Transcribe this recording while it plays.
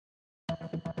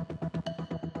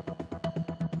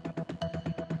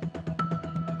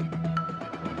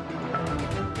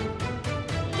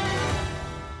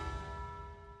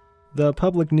The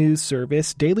Public News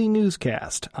Service Daily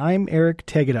Newscast. I'm Eric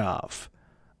Tegetov.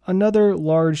 Another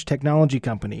large technology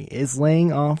company is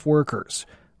laying off workers.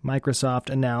 Microsoft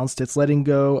announced it's letting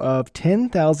go of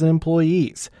 10,000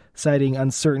 employees, citing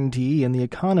uncertainty in the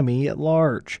economy at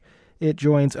large. It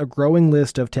joins a growing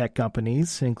list of tech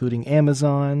companies, including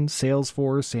Amazon,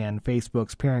 Salesforce, and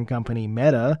Facebook's parent company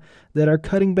Meta, that are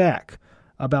cutting back.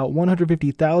 About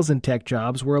 150,000 tech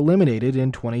jobs were eliminated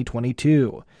in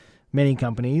 2022. Many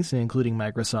companies, including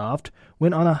Microsoft,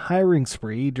 went on a hiring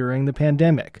spree during the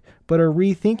pandemic, but are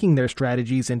rethinking their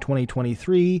strategies in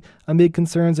 2023 amid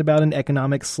concerns about an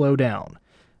economic slowdown.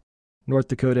 North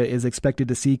Dakota is expected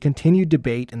to see continued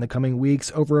debate in the coming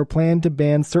weeks over a plan to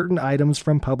ban certain items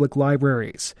from public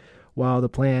libraries. While the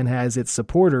plan has its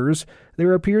supporters,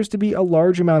 there appears to be a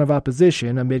large amount of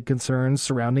opposition amid concerns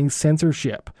surrounding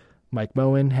censorship. Mike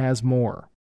Moen has more.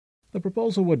 The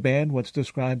proposal would ban what's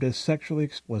described as sexually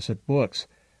explicit books.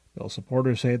 Bill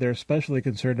supporters say they're especially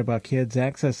concerned about kids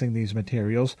accessing these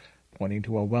materials, pointing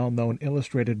to a well-known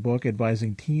illustrated book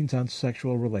advising teens on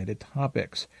sexual-related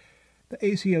topics. The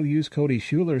ACLU's Cody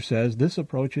Schuler says this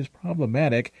approach is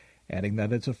problematic, adding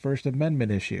that it's a First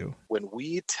Amendment issue. When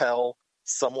we tell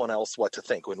someone else what to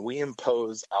think, when we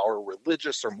impose our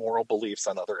religious or moral beliefs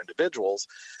on other individuals,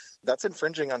 that's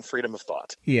infringing on freedom of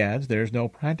thought. He adds there's no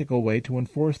practical way to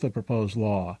enforce the proposed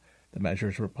law. The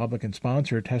measure's Republican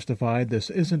sponsor testified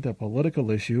this isn't a political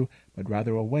issue, but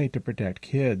rather a way to protect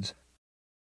kids.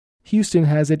 Houston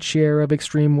has its share of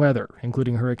extreme weather,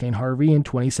 including Hurricane Harvey in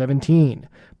 2017.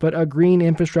 But a green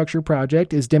infrastructure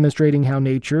project is demonstrating how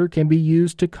nature can be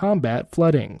used to combat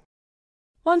flooding.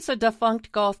 Once a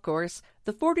defunct golf course,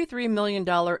 the $43 million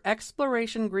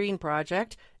Exploration Green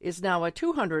project is now a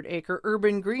 200-acre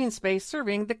urban green space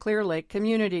serving the Clear Lake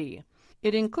community.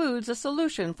 It includes a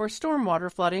solution for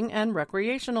stormwater flooding and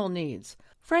recreational needs.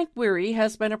 Frank Weary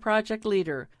has been a project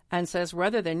leader and says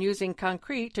rather than using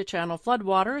concrete to channel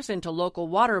floodwaters into local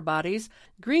water bodies,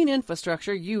 green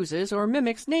infrastructure uses or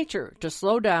mimics nature to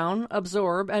slow down,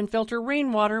 absorb, and filter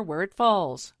rainwater where it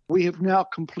falls. We have now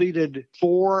completed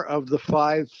 4 of the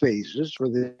 5 phases for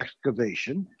the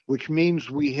excavation, which means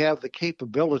we have the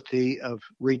capability of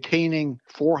retaining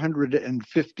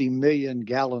 450 million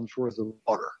gallons worth of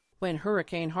water. When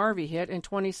Hurricane Harvey hit in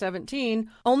 2017,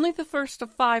 only the first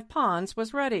of 5 ponds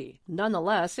was ready.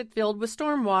 Nonetheless, it filled with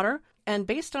stormwater and,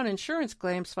 based on insurance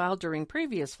claims filed during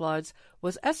previous floods,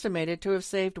 was estimated to have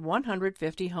saved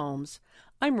 150 homes.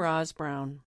 I'm Roz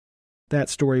Brown.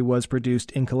 That story was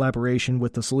produced in collaboration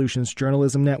with the Solutions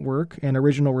Journalism Network and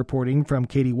original reporting from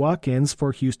Katie Watkins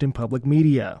for Houston Public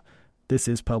Media. This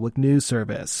is Public News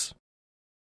Service.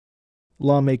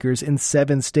 Lawmakers in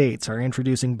 7 states are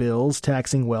introducing bills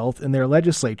taxing wealth in their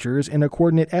legislatures in a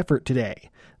coordinate effort today.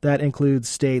 That includes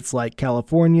states like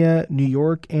California, New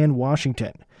York, and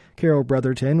Washington. Carol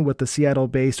Brotherton with the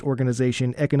Seattle-based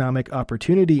organization Economic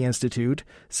Opportunity Institute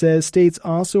says states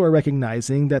also are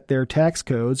recognizing that their tax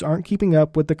codes aren't keeping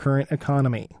up with the current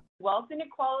economy. Wealth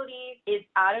inequality is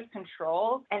out of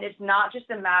control, and it's not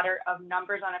just a matter of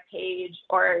numbers on a page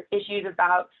or issues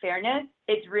about fairness.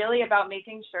 It's really about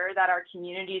making sure that our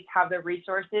communities have the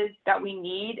resources that we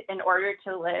need in order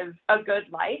to live a good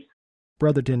life.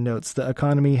 Brotherton notes the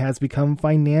economy has become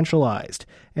financialized,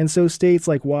 and so states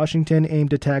like Washington aim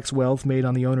to tax wealth made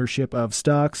on the ownership of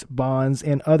stocks, bonds,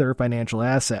 and other financial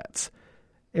assets.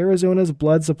 Arizona's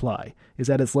blood supply is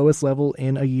at its lowest level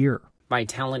in a year.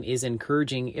 Vitalant is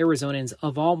encouraging Arizonans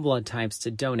of all blood types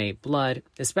to donate blood,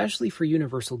 especially for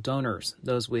universal donors,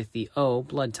 those with the O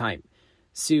blood type.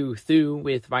 Sue Thu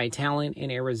with Vitalant in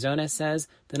Arizona says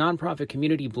the nonprofit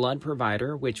community blood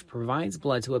provider, which provides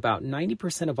blood to about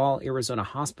 90% of all Arizona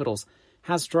hospitals,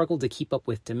 has struggled to keep up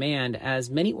with demand as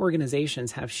many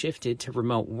organizations have shifted to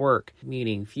remote work,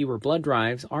 meaning fewer blood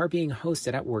drives are being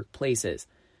hosted at workplaces.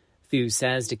 Thu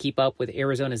says to keep up with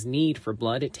Arizona's need for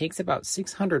blood, it takes about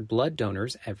 600 blood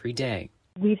donors every day.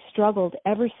 We've struggled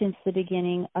ever since the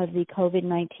beginning of the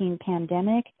COVID-19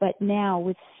 pandemic, but now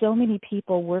with so many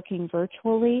people working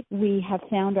virtually, we have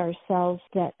found ourselves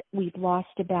that we've lost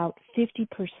about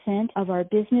 50% of our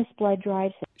business blood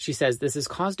drives. She says this has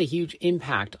caused a huge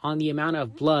impact on the amount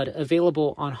of blood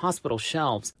available on hospital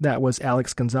shelves. That was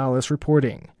Alex Gonzalez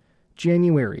reporting.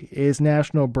 January is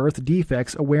National Birth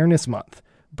Defects Awareness Month.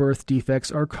 Birth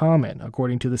defects are common,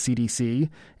 according to the CDC,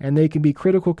 and they can be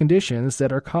critical conditions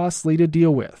that are costly to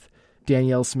deal with.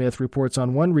 Danielle Smith reports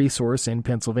on one resource in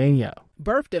Pennsylvania.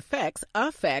 Birth defects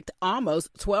affect almost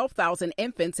 12,000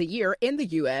 infants a year in the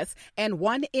U.S. and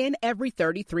 1 in every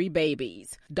 33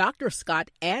 babies. Dr. Scott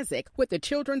Azik with the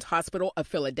Children's Hospital of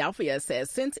Philadelphia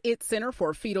says since its Center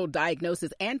for Fetal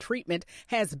Diagnosis and Treatment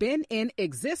has been in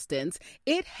existence,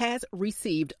 it has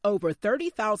received over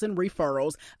 30,000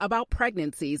 referrals about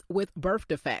pregnancies with birth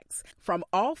defects from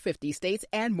all 50 states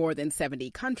and more than 70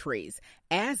 countries.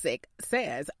 Azik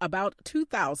says about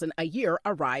 2,000 a year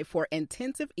arrive for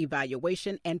intensive evaluation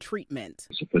and treatment.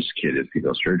 A sophisticated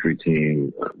fetal surgery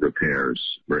team repairs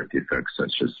birth defects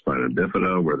such as spina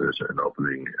bifida, where there's an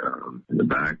opening in the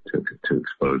back to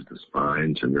expose the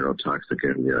spine to neurotoxic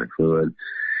amniotic fluid.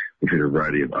 We treat a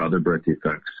variety of other birth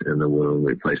defects in the womb.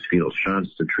 We place fetal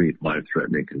shunts to treat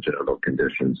life-threatening congenital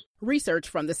conditions. Research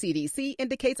from the CDC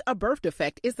indicates a birth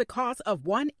defect is the cause of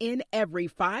 1 in every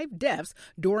 5 deaths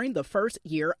during the first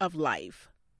year of life.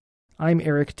 I'm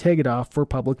Eric Tegedoff for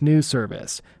Public News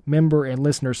Service, member and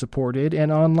listener supported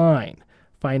and online.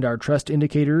 Find our trust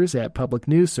indicators at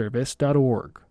publicnewsservice.org.